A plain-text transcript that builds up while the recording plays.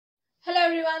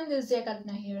everyone, this is Chinnaiah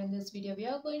Kalpana here. In this video, we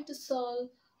are going to solve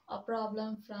a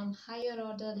problem from higher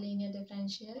order linear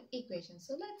differential equations.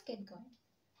 So let's get going.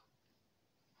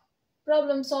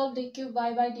 Problem solve d cube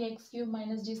y by dx cube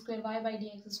minus d square y by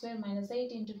dx square minus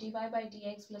 8 into dy by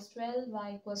dx plus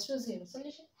 12y equals to 0.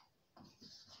 Solution.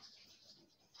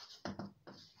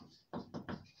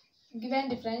 Given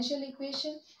differential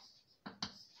equation,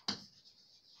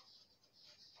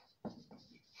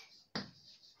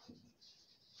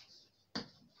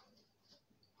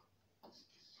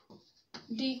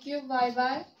 d cube y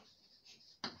by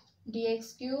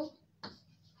dx cube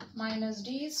minus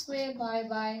d square y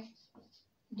by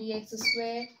dx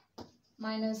square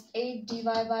minus 8 dy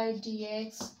by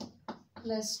dx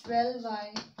plus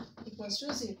 12y equals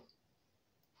to 0.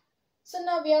 So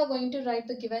now we are going to write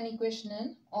the given equation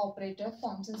in operator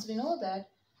form, since we know that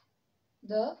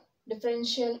the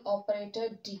differential operator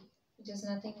d, which is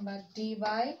nothing but dy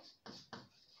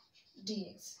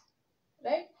dx,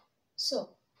 right? So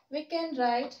we can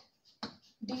write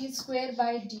d square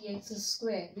by dx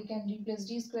square. We can replace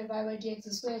d square y by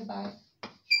dx square by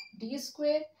d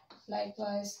square.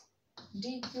 Likewise,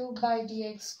 d cube by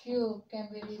dx cube can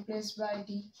be replaced by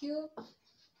d cube,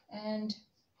 and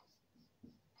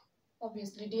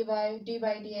obviously d by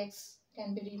dx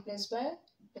can be replaced by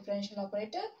differential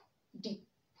operator d.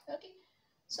 Okay,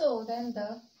 so then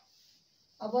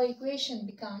our equation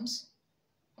becomes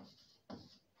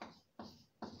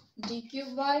d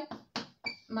cube y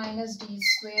minus d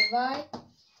square y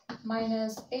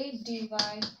minus 8 dy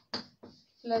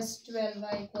plus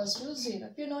 12y equals to 0.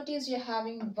 If you notice, you're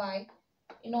having y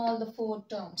in all the four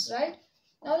terms, right?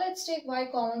 Now let's take y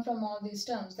common from all these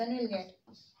terms. Then we'll get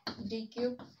d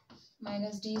cube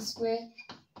minus d square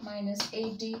minus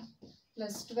 8d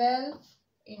plus 12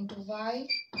 into y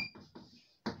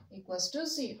equals to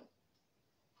 0,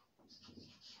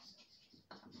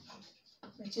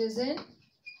 which is in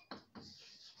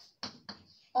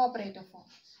operator form.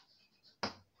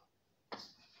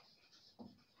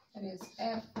 That is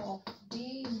f of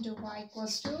d into y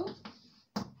equals to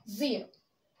 0,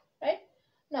 right?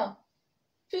 Now,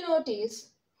 if you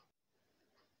notice,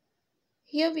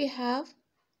 here we have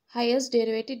highest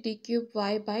derivative d cube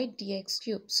y by dx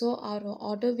cube. So our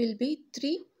order will be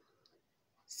 3,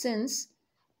 since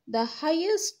the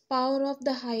highest power of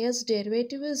the highest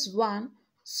derivative is 1.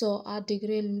 So our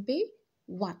degree will be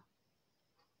 1.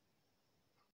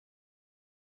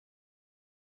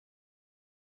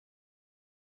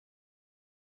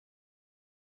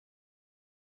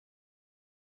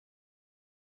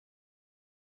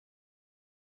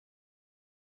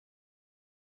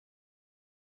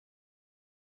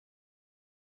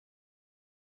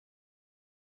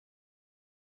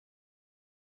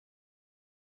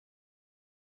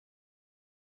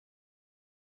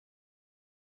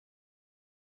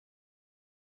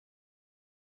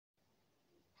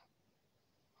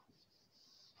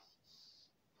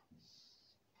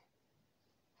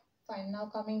 Fine, now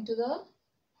coming to the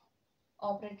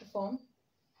operator form.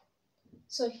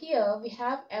 So here we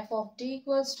have f of d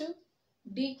equals to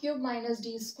d cube minus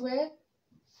d square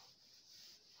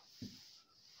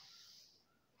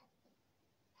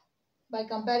by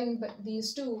comparing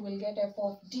these two, we'll get f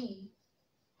of d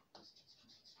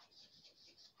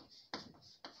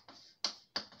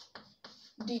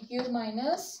cube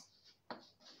minus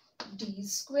d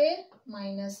square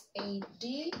minus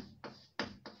 8d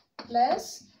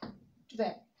plus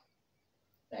 12.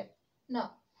 Right.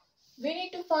 Now, we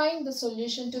need to find the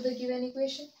solution to the given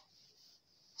equation.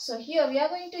 So here we are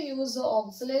going to use the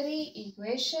auxiliary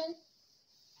equation.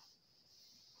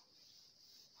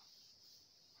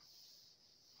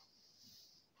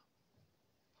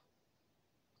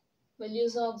 We'll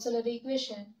use the auxiliary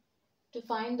equation to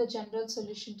find the general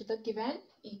solution to the given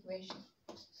equation.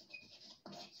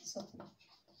 So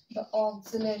the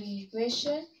auxiliary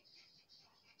equation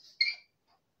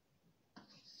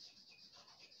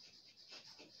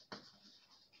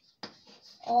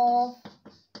of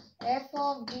f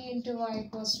of d into y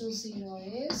equals to 0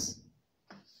 is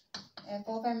f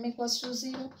of m equals to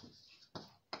 0,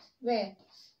 where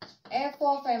f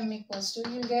of m equals to,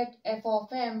 you'll get f of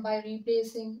m by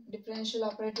replacing differential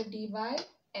operator d by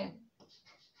m.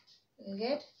 You'll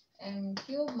get m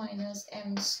cube minus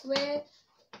m square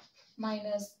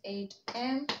minus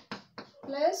 8m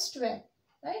plus 12,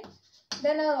 right?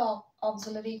 Then our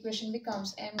auxiliary equation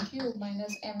becomes m cube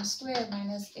minus m square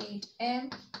minus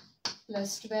 8m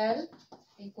plus 12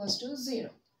 equals to 0.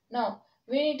 Now,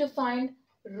 we need to find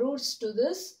roots to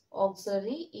this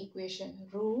auxiliary equation,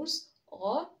 roots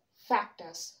or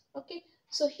factors. Okay,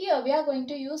 so here we are going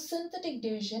to use synthetic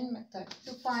division method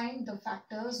to find the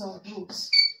factors or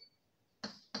roots.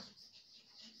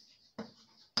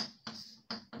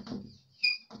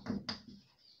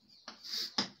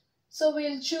 So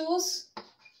we'll choose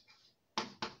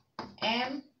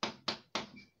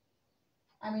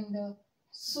the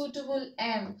suitable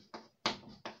m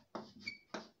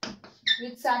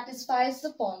which satisfies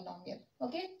the polynomial.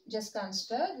 Okay, just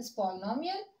consider this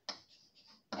polynomial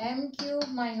m cube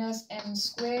minus m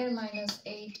square minus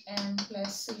 8m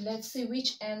plus c. Let's see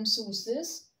which m suits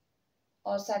this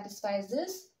or satisfies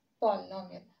this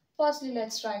polynomial. Firstly,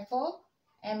 let's try for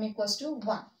m equals to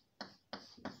 1.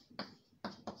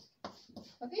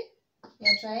 Okay, we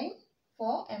are trying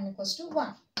for m equals to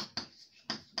 1.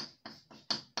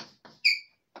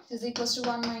 This is equals to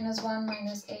 1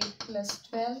 minus 8 plus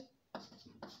 12.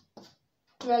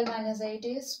 12 minus 8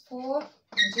 is 4,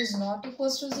 which is not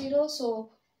equals to 0. So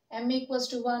m equals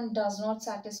to 1 does not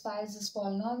satisfy this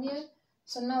polynomial.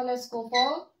 So now let's go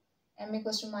for m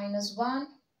equals to minus 1.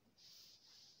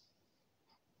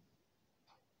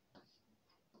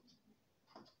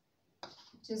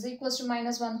 Which is equals to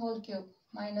minus 1 whole cube.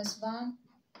 Minus 1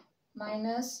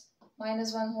 minus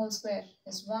 1 whole square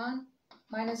is 1.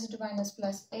 Minus into minus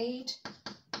plus 8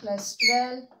 plus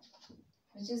 12,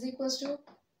 which is equals to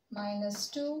minus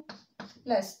 2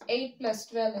 plus 8 plus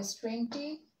 12 is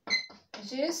 20,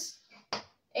 which is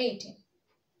 18.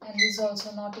 And this is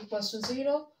also not equals to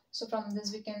 0. So from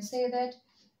this we can say that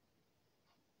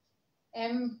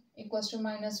m equals to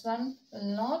minus 1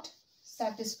 will not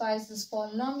satisfy this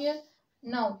polynomial.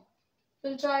 Now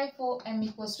we'll try for m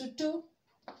equals to 2.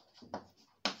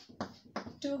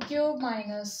 2 cube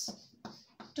minus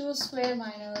 2 square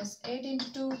minus 8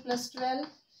 into 2 plus 12,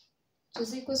 which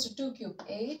is equals to 2 cube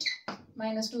 8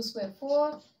 minus 2 square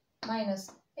 4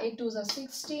 minus 8 2s are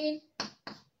 16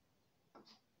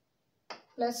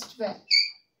 plus 12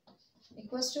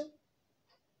 equals to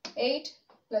 8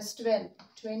 plus 12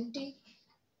 20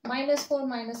 minus 4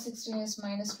 minus 16 is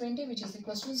minus 20, which is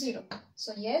equals to 0.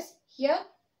 So yes, here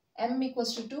m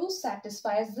equals to 2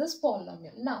 satisfies this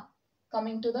polynomial. Now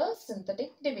coming to the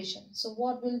synthetic division. So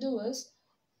what we'll do is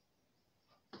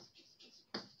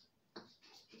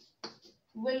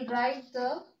we'll write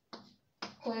the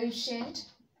coefficient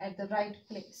at the right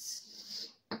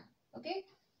place. Okay,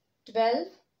 12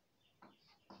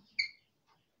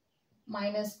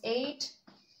 minus 8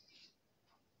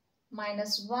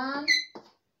 minus 1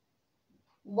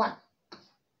 1.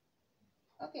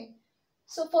 Okay,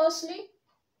 so firstly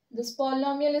this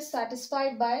polynomial is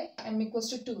satisfied by m equals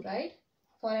to 2, right?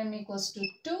 For m equals to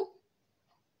 2,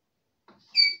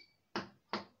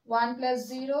 1 plus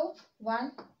 0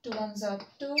 1, 2 ones are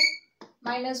 2,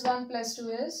 minus 1 plus 2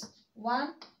 is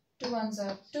 1, 2 ones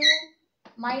are 2,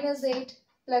 minus 8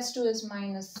 plus 2 is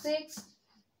minus 6,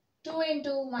 2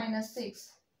 into minus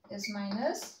 6 is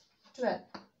minus 12.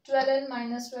 12 and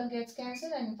minus 12 gets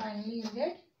cancelled and finally you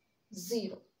get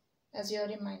 0 as your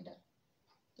reminder,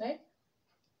 right?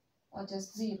 Or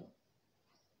just 0.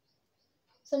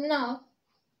 So now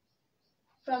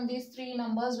from these three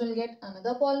numbers we'll get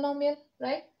another polynomial,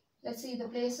 right? Let's see the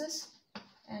places.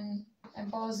 And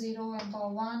m power 0, m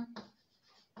power 1,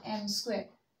 m square.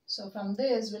 So from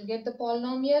this we'll get the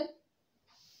polynomial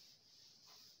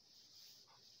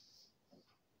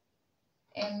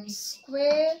m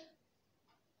square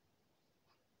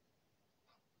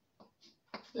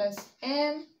plus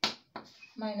m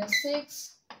minus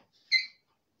 6.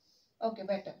 Okay,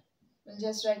 better. We'll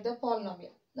just write the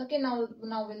polynomial. Okay, now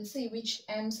we'll see which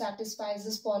m satisfies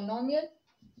this polynomial.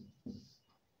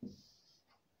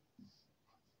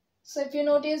 So if you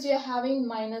notice, we are having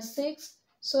minus 6.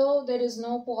 So there is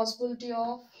no possibility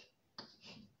of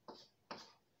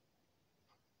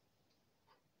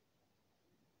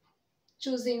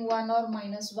choosing 1 or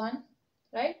minus 1,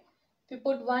 right? If you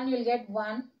put 1, you'll get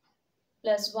 1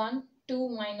 plus 1, 2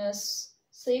 minus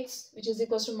 6, which is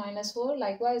equals to minus 4.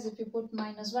 Likewise, if you put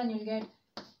minus 1, you'll get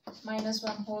minus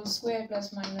 1 whole square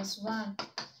plus minus 1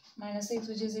 minus 6,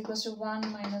 which is equals to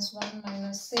 1 minus 1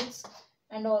 minus 6.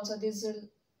 And also this will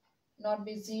not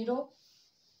be 0.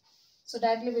 So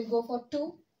directly we'll go for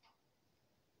 2.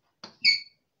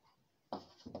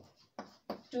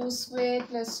 2 square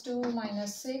plus 2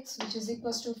 minus 6, which is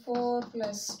equals to 4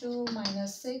 plus 2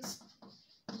 minus 6,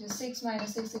 which is 6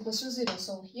 minus 6 equals to 0.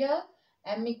 So here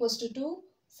m equals to 2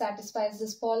 satisfies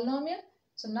this polynomial.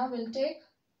 So now we'll take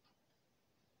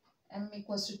m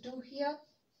equals to 2 here.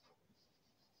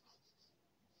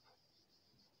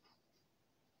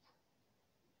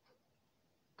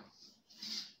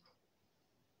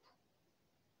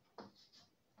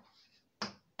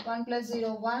 One plus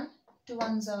 0, 1. 2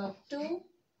 ones are 2.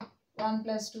 1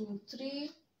 plus 2,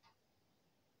 3.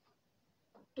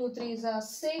 2 3s are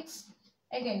 6.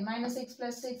 Again, minus 6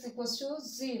 plus 6 equals to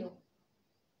 0.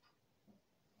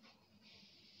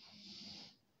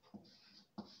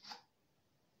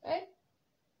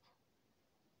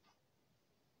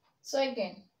 So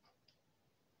again,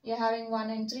 you're having 1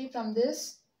 and 3. From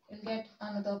this, you'll get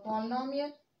another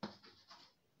polynomial.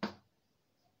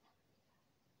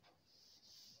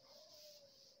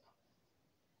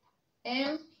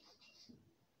 M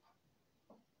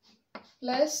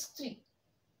plus 3.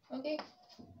 Okay.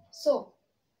 So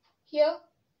here,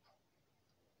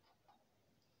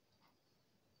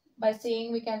 by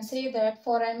saying, we can say that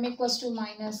for m equals to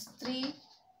minus 3,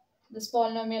 this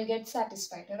polynomial gets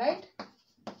satisfied, right?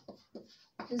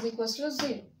 Is equals to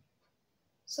 0.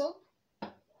 So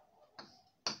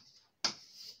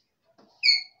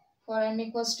for m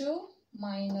equals to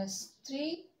minus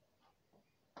 3,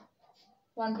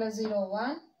 1 plus 0,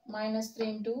 1, minus 3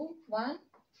 into 1,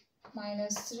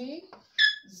 minus 3,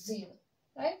 0,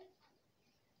 right?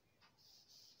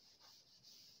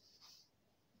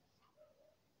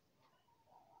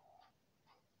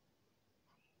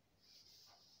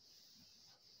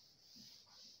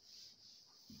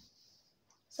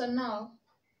 So now,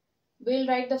 we'll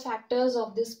write the factors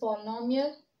of this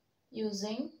polynomial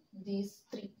using these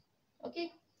 3.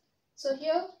 Okay. So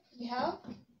here we have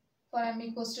for m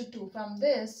equals to 2. From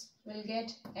this, we'll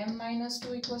get m minus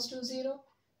 2 equals to 0.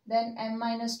 Then m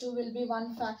minus 2 will be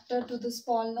one factor to this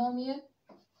polynomial.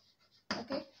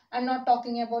 Okay. I'm not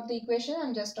talking about the equation.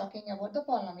 I'm just talking about the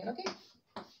polynomial. Okay.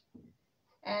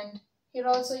 And here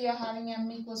also you're having m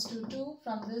equals to 2.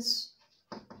 From this,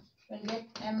 we'll get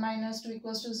m minus 2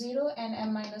 equals to 0. And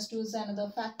m minus 2 is another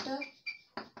factor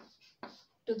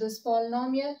to this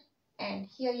polynomial. And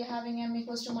here you're having m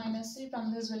equals to minus 3.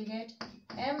 From this, we'll get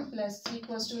m plus 3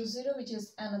 equals to 0, which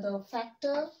is another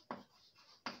factor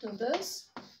to this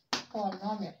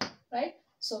polynomial, right?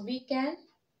 So we can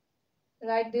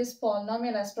write this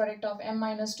polynomial as product of m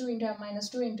minus 2 into m minus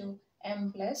 2 into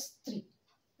m plus 3.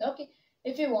 Okay,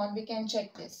 if you want, we can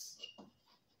check this.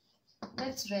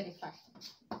 Let's verify.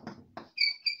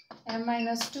 m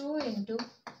minus 2 into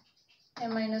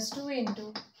m minus 2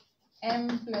 into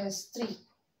m plus 3,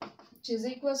 which is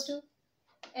equals to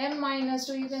m minus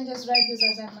 2, you can just write this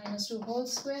as m minus 2 whole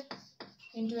square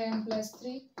into m plus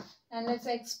 3. And let's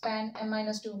expand m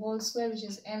minus 2 whole square, which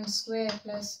is m square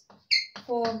plus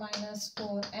 4 minus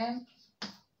 4m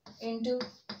into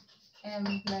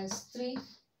m plus 3,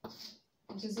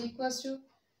 which is equals to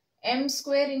m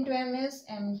square into m is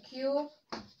m cube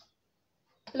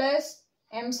plus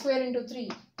m square into 3,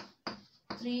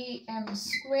 3m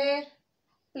square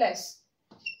plus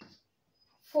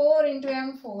 4 into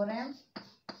m, 4m,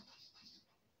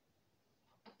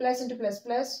 plus into plus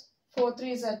plus, 4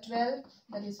 3s are 12,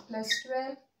 that is plus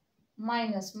 12,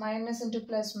 minus, minus into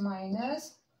plus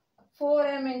minus,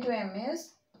 4m into m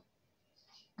is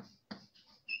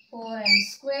 4m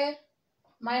square,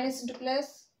 minus into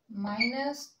plus,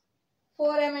 minus,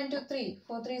 4m into 3,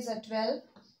 4 3s are 12,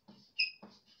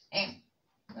 m.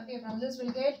 Okay, from this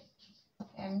we'll get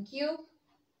m cube.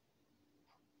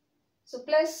 So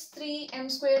plus 3m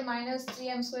square minus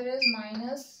 3m square is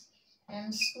minus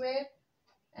m square.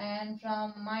 And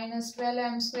from minus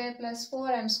 12m square plus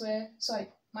 4m square, sorry,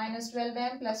 minus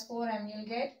 12m plus 4m, you'll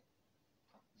get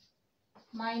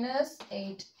minus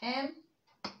 8m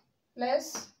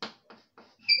plus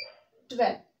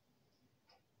 12.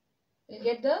 You'll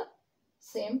get the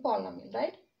same polynomial,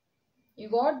 right? You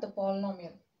got the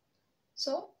polynomial.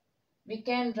 So we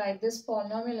can write this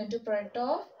polynomial into product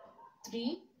of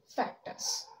 3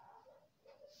 factors.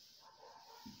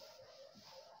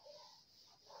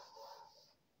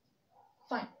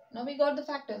 Fine. Now we got the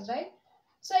factors, right?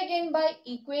 So again, by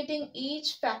equating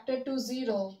each factor to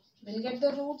 0, we'll get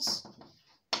the roots.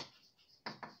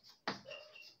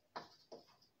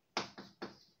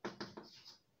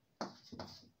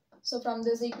 So from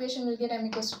this equation, we'll get m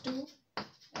equals to 2.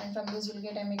 And from this, we'll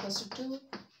get m equals to 2.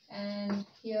 And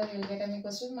here, you'll get m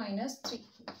equals to minus 3.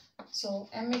 So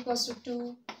m equals to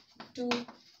 2, 2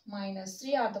 minus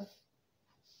 3 are the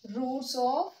roots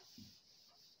of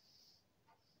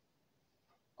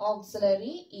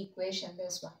auxiliary equation.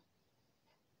 This one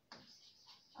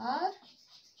are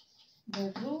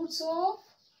the roots of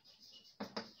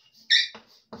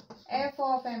f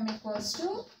of m equals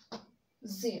to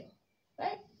 0,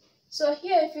 right? So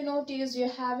here, if you notice, you're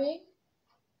having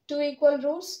 2 equal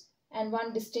roots and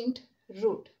 1 distinct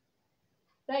root,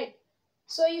 right?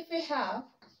 So if we have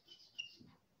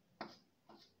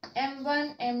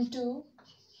m1, m2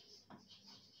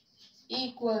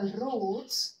 equal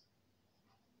roots,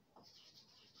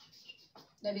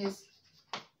 that is,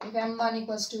 if m1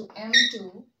 equals to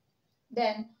m2,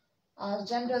 then our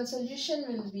general solution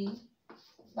will be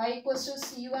y equals to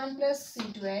c1 plus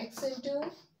c2x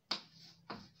into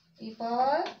e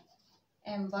power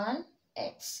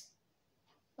m1x.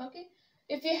 Okay.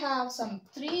 If you have some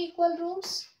 3 equal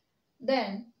roots,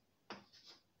 then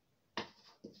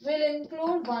we'll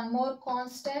include one more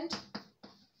constant.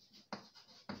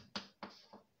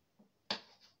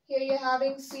 Here you're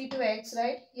having c to x,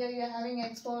 right? Here you're having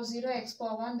x power 0, x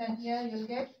power 1. Then here you'll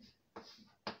get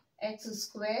x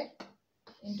squared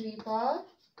into e power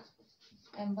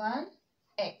m1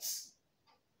 x.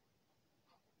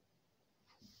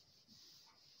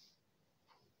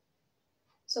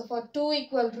 So for 2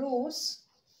 equal roots,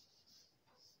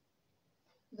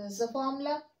 this is the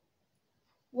formula.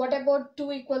 What about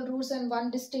 2 equal roots and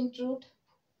 1 distinct root?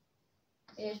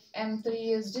 If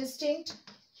m3 is distinct,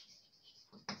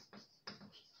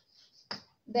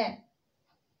 then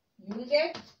you will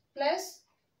get plus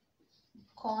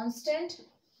constant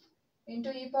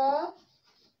into e power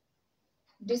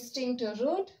distinct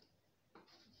root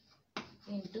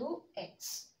into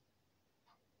x.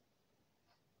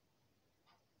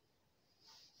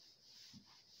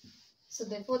 So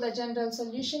therefore the general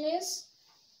solution is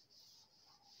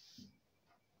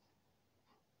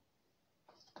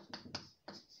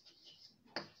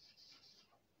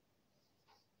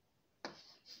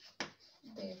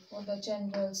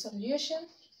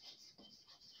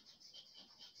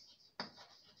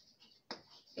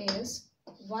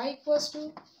y equals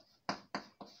to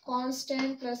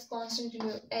constant plus constant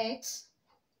into x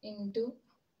into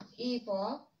e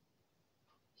power.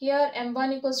 Here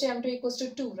m1 equals to m2 equals to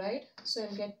 2, right? So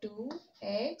you'll get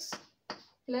 2x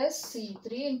plus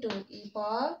c3 into e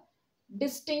power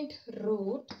distinct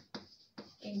root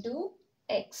into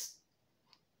x.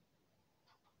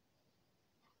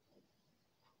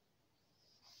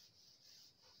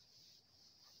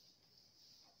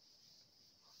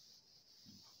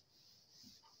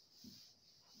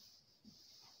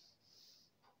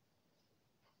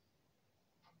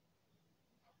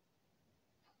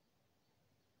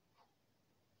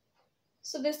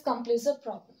 So this completes the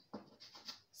problem.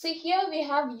 See, here we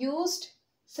have used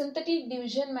synthetic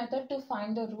division method to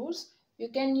find the roots. You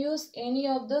can use any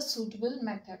of the suitable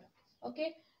method.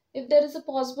 Okay. If there is a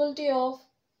possibility of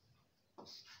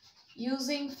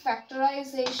using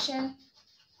factorization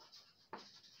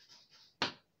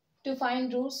to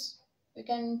find roots, you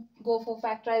can go for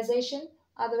factorization.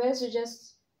 Otherwise, you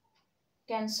just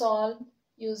can solve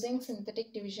using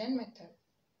synthetic division method.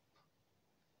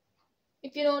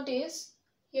 If you notice,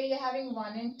 here you're having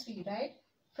 1 and 3, right?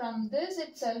 From this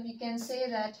itself, you can say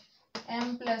that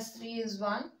m plus 3 is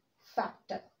one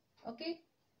factor. Okay?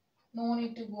 No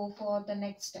need to go for the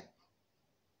next step.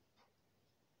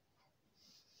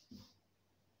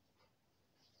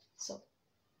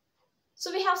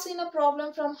 So we have seen a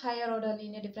problem from higher order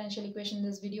linear differential equation in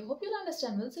this video. Hope you'll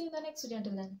understand. We'll see you in the next video.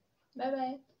 Until then, bye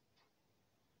bye.